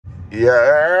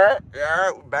Yeah,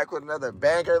 back with another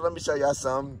banger. Let me show y'all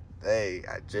something. Hey,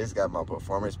 I just got my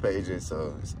performance pages,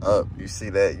 so it's up. You see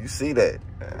that? You see that?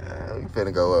 We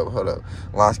finna go up. Hold up.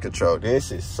 Launch control.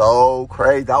 This is so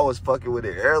crazy. I was fucking with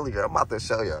it earlier. I'm about to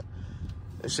show y'all.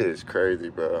 This shit is crazy,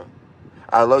 bro.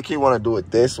 I low-key want to do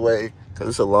it this way because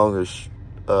it's a longer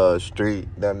street.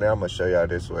 Down there, I'm going to show y'all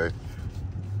this way.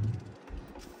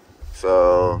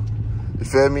 So, you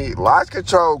feel me? Launch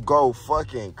control go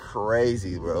fucking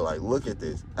crazy, bro. Like, look at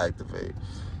this. Activate.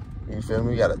 You feel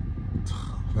me? You gotta...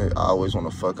 I always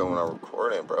want to fuck up when I'm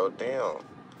recording, bro. Damn.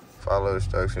 Follow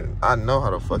instructions. I know how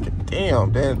to fucking...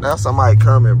 Damn, now somebody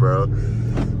coming, bro.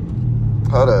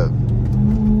 Hold up.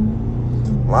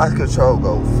 Launch control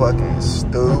go fucking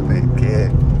stupid,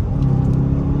 kid.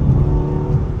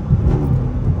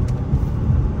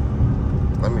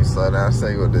 Let me slow down,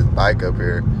 stay with this bike up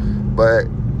here. But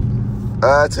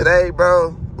today,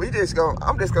 bro,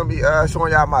 I'm just gonna be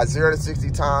showing y'all my 0 to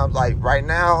 60 times. Like right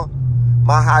now,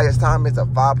 my highest time is a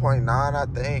 5.9, I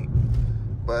think.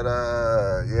 But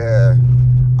yeah,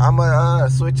 I'm gonna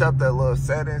switch up the little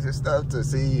settings and stuff to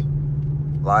see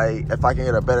like if I can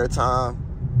get a better time.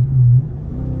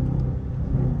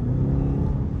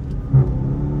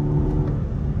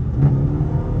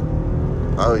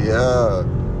 Oh yeah,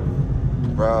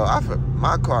 bro.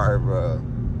 My car, bro.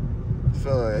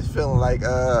 It's feeling like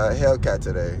a Hellcat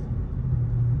today.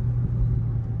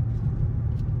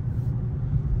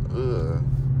 Ugh.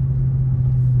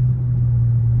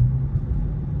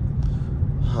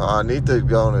 I need to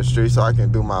go on the street so I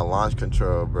can do my launch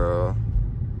control, bro.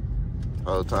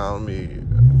 Whole time,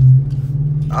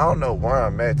 I don't know where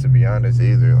I'm at, to be honest,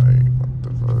 either. Like, what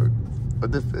the fuck?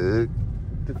 What the fuck?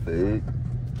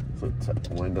 What the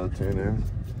fuck? Window tuner.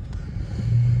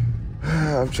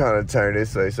 I'm trying to turn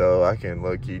this way so I can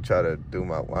low-key try to do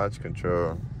my launch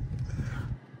control.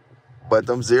 But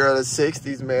them 0 to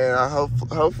 60s, man,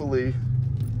 hopefully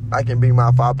I can beat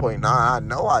my 5.9. I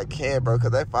know I can, bro,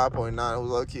 because that 5.9 was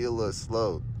low-key a little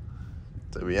slow,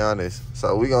 to be honest.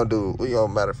 So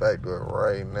matter of fact, do it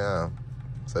right now.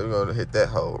 So we're gonna hit that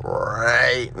hole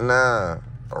right now.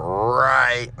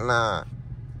 Right now.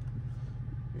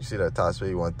 You see that top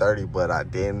speed 130, but I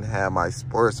didn't have my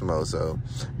sports mode, so.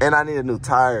 And I need a new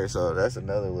tire, so that's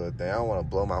another little thing. I don't want to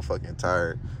blow my fucking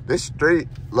tire. This street,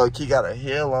 low-key, got a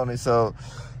hill on it, so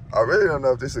I really don't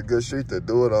know if this is a good street to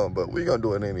do it on, but we're going to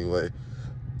do it anyway.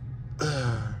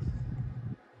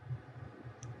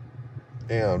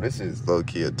 Damn, this is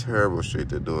low-key a terrible street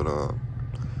to do it on.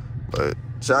 But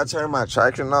should I turn my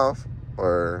traction off,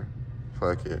 or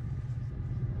fuck it?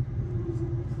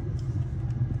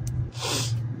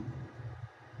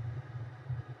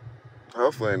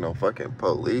 Hopefully ain't no fucking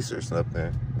police or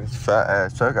something. This fat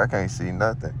ass truck, I can't see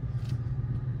nothing.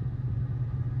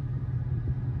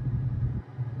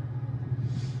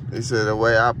 They said the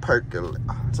way I percolate,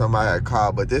 somebody had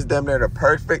called, but this damn near the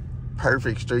perfect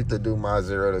street to do my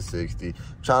 0 to 60. I'm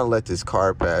trying to let this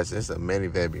car pass. It's a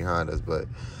minivan behind us, but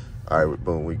all right,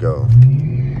 boom, we go.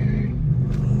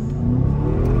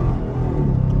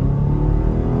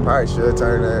 Probably should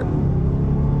turn that.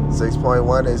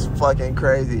 6.1 is fucking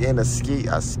crazy. In a skeet,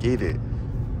 I skeeted.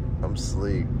 I'm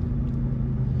asleep.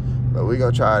 But we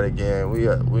gonna try it again. We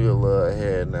a little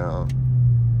ahead now.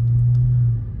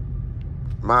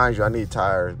 Mind you, I need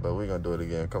tires, but we gonna do it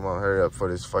again. Come on, hurry up for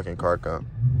this fucking car come.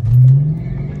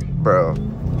 Bro.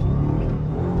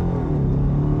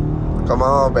 Come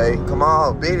on, babe. Come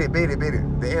on. Beat it.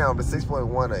 Damn, the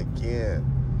 6.1 again.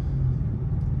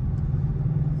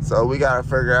 So we gotta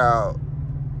figure out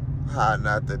how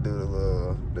not to do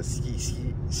the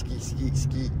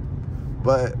ski.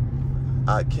 But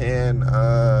I can,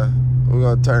 we're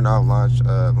gonna turn off launch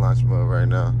mode right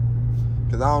now.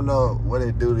 Cause I don't know what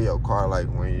it do to your car like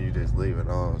when you just leave it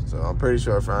on. So I'm pretty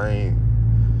sure if I ain't,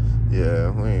 yeah,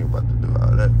 we ain't about to do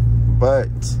all that.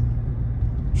 But,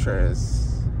 okay.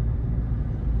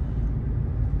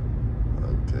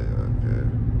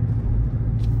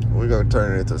 We're gonna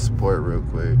turn it into sport real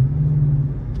quick.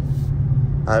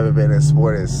 I haven't been in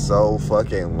sport in so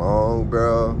fucking long,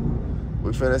 bro.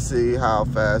 We finna see how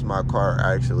fast my car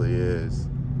actually is.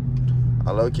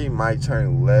 I low-key might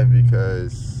turn left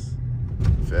because,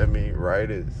 you feel me,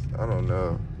 right is, I don't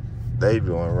know. They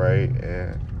doing right,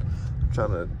 and I'm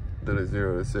trying to do the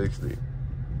 0 to 60.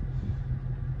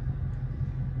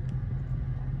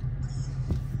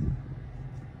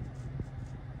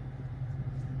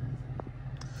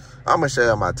 I'm gonna show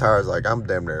you my tires. Like, I'm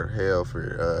damn near hell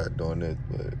for doing this,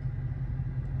 but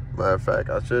matter of fact,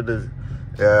 I should just,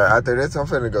 yeah, after this, I'm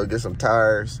finna go get some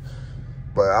tires.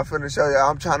 But I'm finna show you,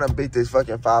 I'm trying to beat this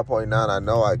fucking 5.9. I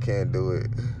know I can't do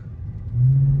it.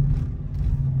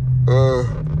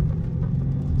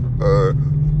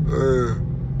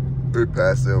 We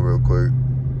passed it real quick.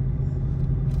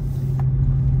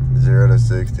 0 to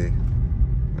 60.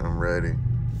 I'm ready.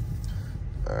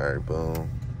 Alright, boom.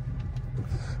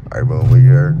 Alright, boom, we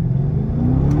here.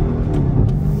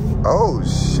 Oh,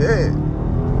 shit.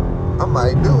 I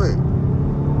might do it.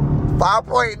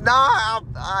 5.9.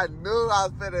 I knew I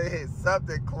was finna hit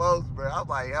something close, bro. I'm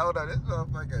like, hold on, this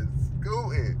motherfucker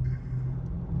scooting.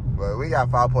 But we got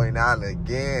 5.9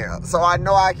 again. So I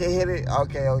know I can hit it.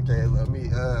 Okay, let me,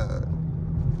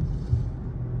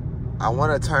 I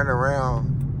want to turn around,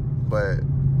 but,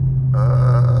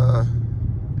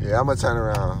 yeah, I'm going to turn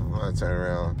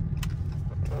around.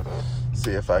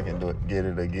 See if I can get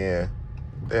it again.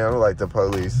 Damn, I'm like the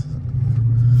police.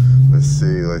 Let's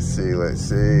see.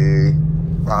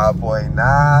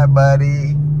 5.9,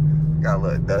 buddy. Got a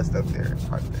little dust up there.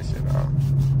 Wipe that shit off.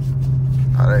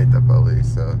 Oh, that ain't the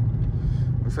police, so.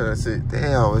 We're finna see.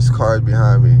 Damn, this car's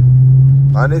behind me.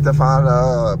 I need to find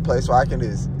a place where I can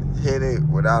just hit it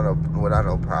without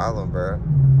no problem, bro.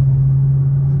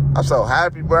 I'm so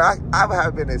happy, bro. I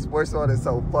haven't been in sports mode in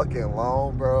so fucking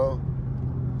long, bro.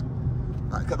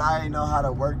 Cause I ain't know how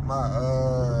to work my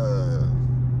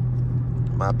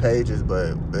pages,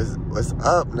 but it's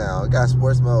up now. I got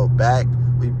sports mode back.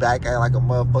 We back at like a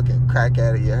motherfucking crack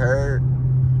at it, you heard?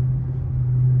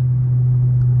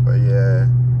 But yeah.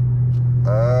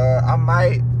 I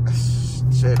might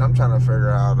shit, I'm trying to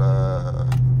figure out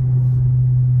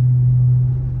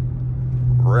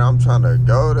where I'm trying to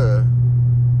go to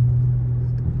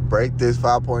break this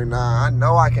 5.9. I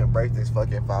know I can break this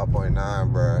fucking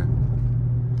 5.9, bro.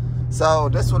 So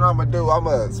this is what I'm gonna do. I'm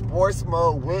a sports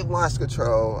mode with launch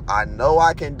control. I know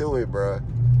I can do it, bro.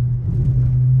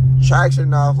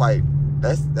 Traction off, like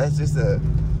that's just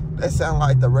that sound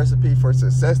like the recipe for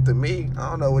success to me. I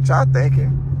don't know what y'all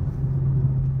thinking,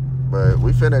 but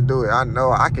we finna do it. I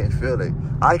know I can feel it.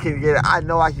 I can get it. I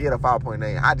know I can get a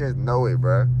 5.8. I just know it,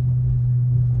 bro.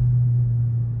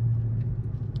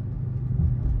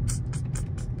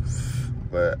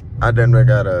 But I definitely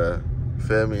gotta,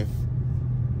 feel me?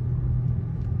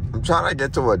 I'm trying to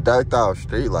get to a ducked off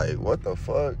street. Like, what the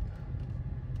fuck?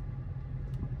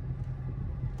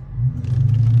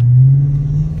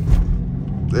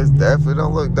 This definitely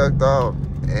don't look ducked off.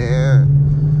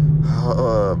 And,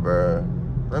 bro.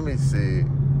 Let me see.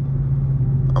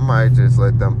 I might just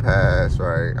let them pass,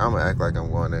 right? I'm gonna act like I'm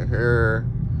going in here.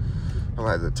 I'm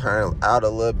gonna have to turn out a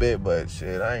little bit, but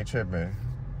shit, I ain't tripping.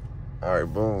 All right,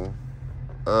 boom.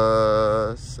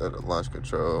 Set a launch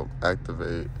control,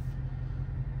 activate.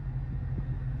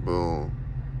 Boom.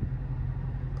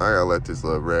 I gotta let this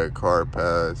little red car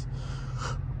pass.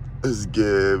 It's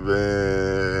giving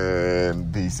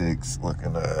D6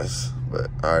 looking ass. But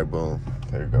all right, boom.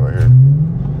 There you go right here.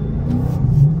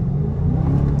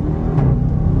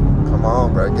 Come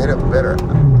on, bro. Get it better.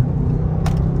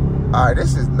 All right,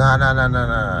 this is nah.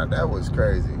 That was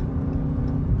crazy.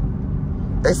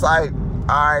 It's like,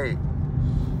 all right.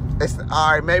 It's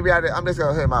all right. Maybe I'm just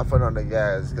gonna hit my foot on the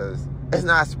gas because it's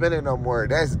not spinning no more.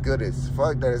 That's good as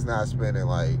fuck that it's not spinning.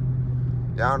 Like,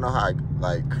 y'all don't know how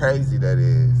like crazy that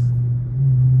is.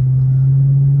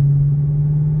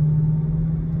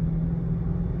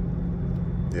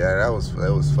 Yeah, that was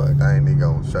fucked. I ain't even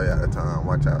gonna show y'all the time.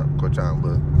 Watch out. Quit trying to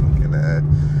look in that.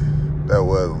 That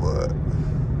was what.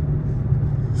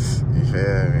 You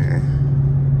feel me?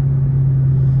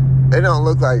 It don't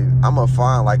look like I'm gonna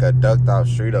find like a ducked off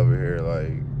street over here.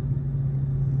 Like,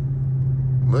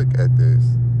 look at this.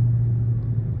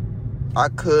 I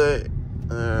could.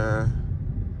 I'm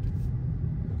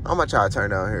gonna try to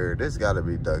turn down here. This gotta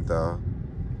be ducked off.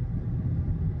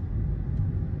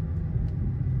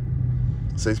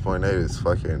 6.8 is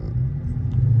fucking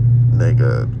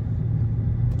nigga.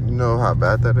 You know how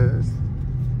bad that is?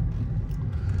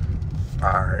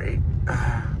 Alright.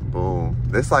 Boom.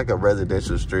 This like a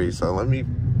residential street, so let me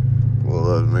pull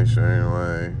up to make sure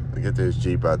anyway. Get this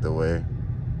Jeep out the way.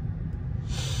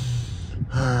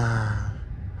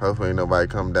 Hopefully ain't nobody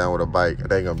come down with a bike.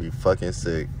 They gonna be fucking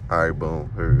sick. Alright, boom.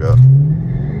 Here we go.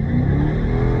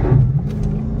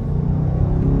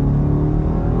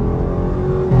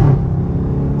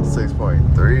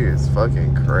 .3 is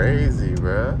fucking crazy,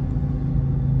 bruh.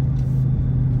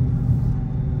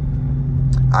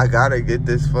 I gotta get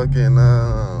this fucking,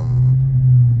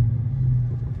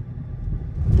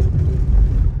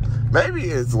 maybe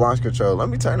it's launch control. Let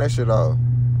me turn that shit off.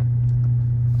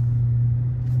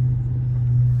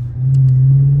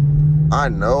 I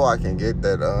know I can get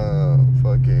that,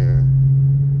 fucking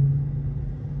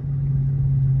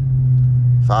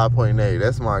 5.8.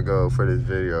 That's my goal for this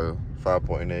video.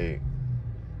 5.8.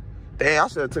 Damn, I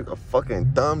should have took a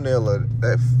fucking thumbnail of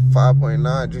that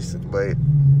 5.9 just, but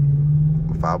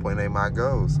 5.8 my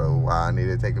goal, so why I need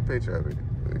to take a picture of it.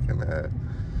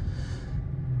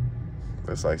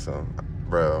 It's like some,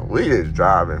 bro, we just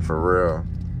driving for real.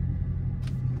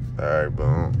 All right,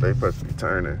 boom. They supposed to be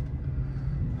turning.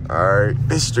 All right,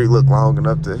 this street look long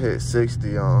enough to hit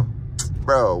 60 on.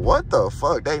 Bro, what the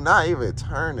fuck? They not even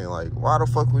turning. Like, why the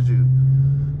fuck would you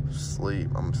sleep?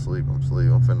 I'm asleep. I'm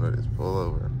finna just pull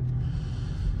over.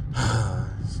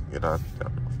 Get out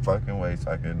the fucking way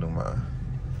so I can do my...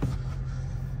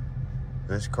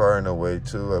 This car in the way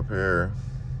too up here.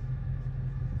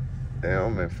 Damn,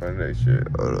 I'm in front of that shit.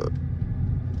 Hold up.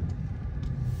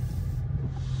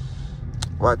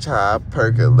 Watch how I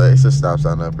percolate. It's a stop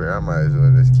sign up here. I might as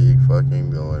well just keep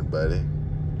fucking going, buddy.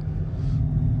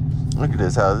 Look at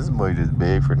this house. This boy just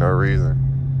big for no reason.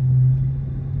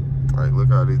 Like, look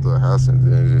at all these little houses.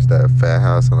 There's just that fat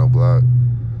house on the block.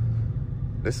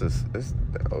 This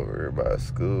over here by a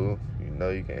school. You know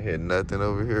you can't hit nothing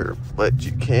over here, but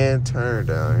you can turn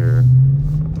down here.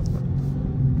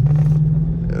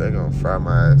 Yeah, they're gonna fry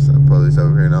my ass. The police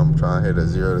over here, and I'm trying to hit a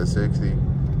 0 to 60.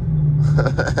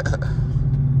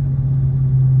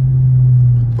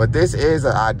 But this is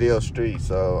an ideal street,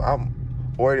 so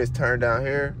or this turn down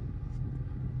here.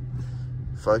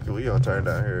 Fuck it, we gonna turn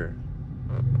down here.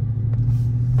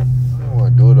 I don't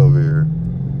wanna do it over here.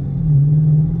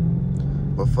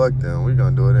 But fuck them, we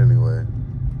gonna do it anyway.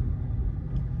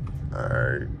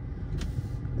 Alright.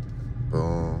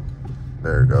 Boom.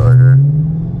 There we go, right here.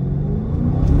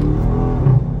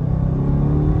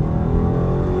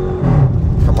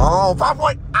 Come on, 5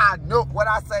 point. I knew what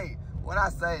I say. What I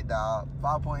say, dog.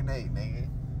 5.8, nigga.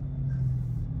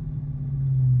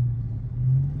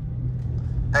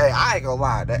 Hey, I ain't gonna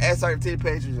lie. The SRT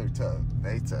pages are tough.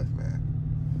 They tough, man.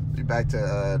 Be back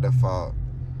to default.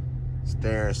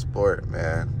 Steering sport,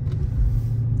 man.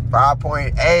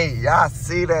 5.8. Y'all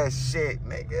see that shit,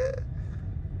 nigga.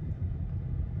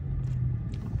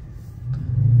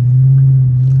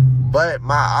 But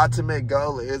my ultimate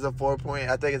goal is a 4.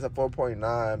 I think it's a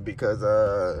 4.9 because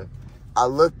I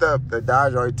looked up the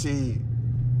Dodge RT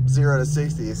 0 to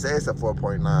 60. It says a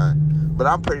 4.9, but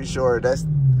I'm pretty sure that's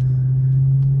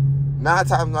 9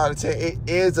 times out of 10. It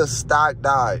is a stock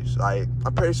Dodge. Like,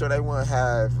 I'm pretty sure they wouldn't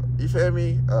have, you feel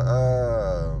me?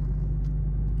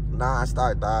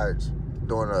 Non-stock Dodge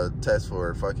doing a test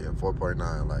for fucking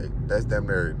 4.9. Like, that's damn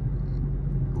near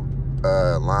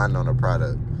lying on the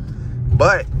product.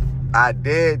 But I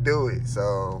did do it,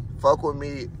 so fuck with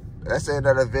me. That's the end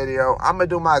of the video. I'm gonna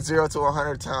do my 0 to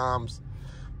 100 times.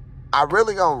 I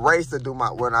really gonna race to do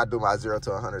when I do my 0 to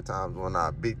 100 times, when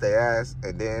I beat their ass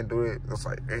and then do it. It's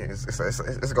like,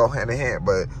 it's go hand in hand.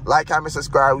 But like, comment,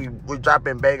 subscribe. We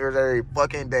dropping bangers every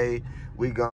fucking day. We go.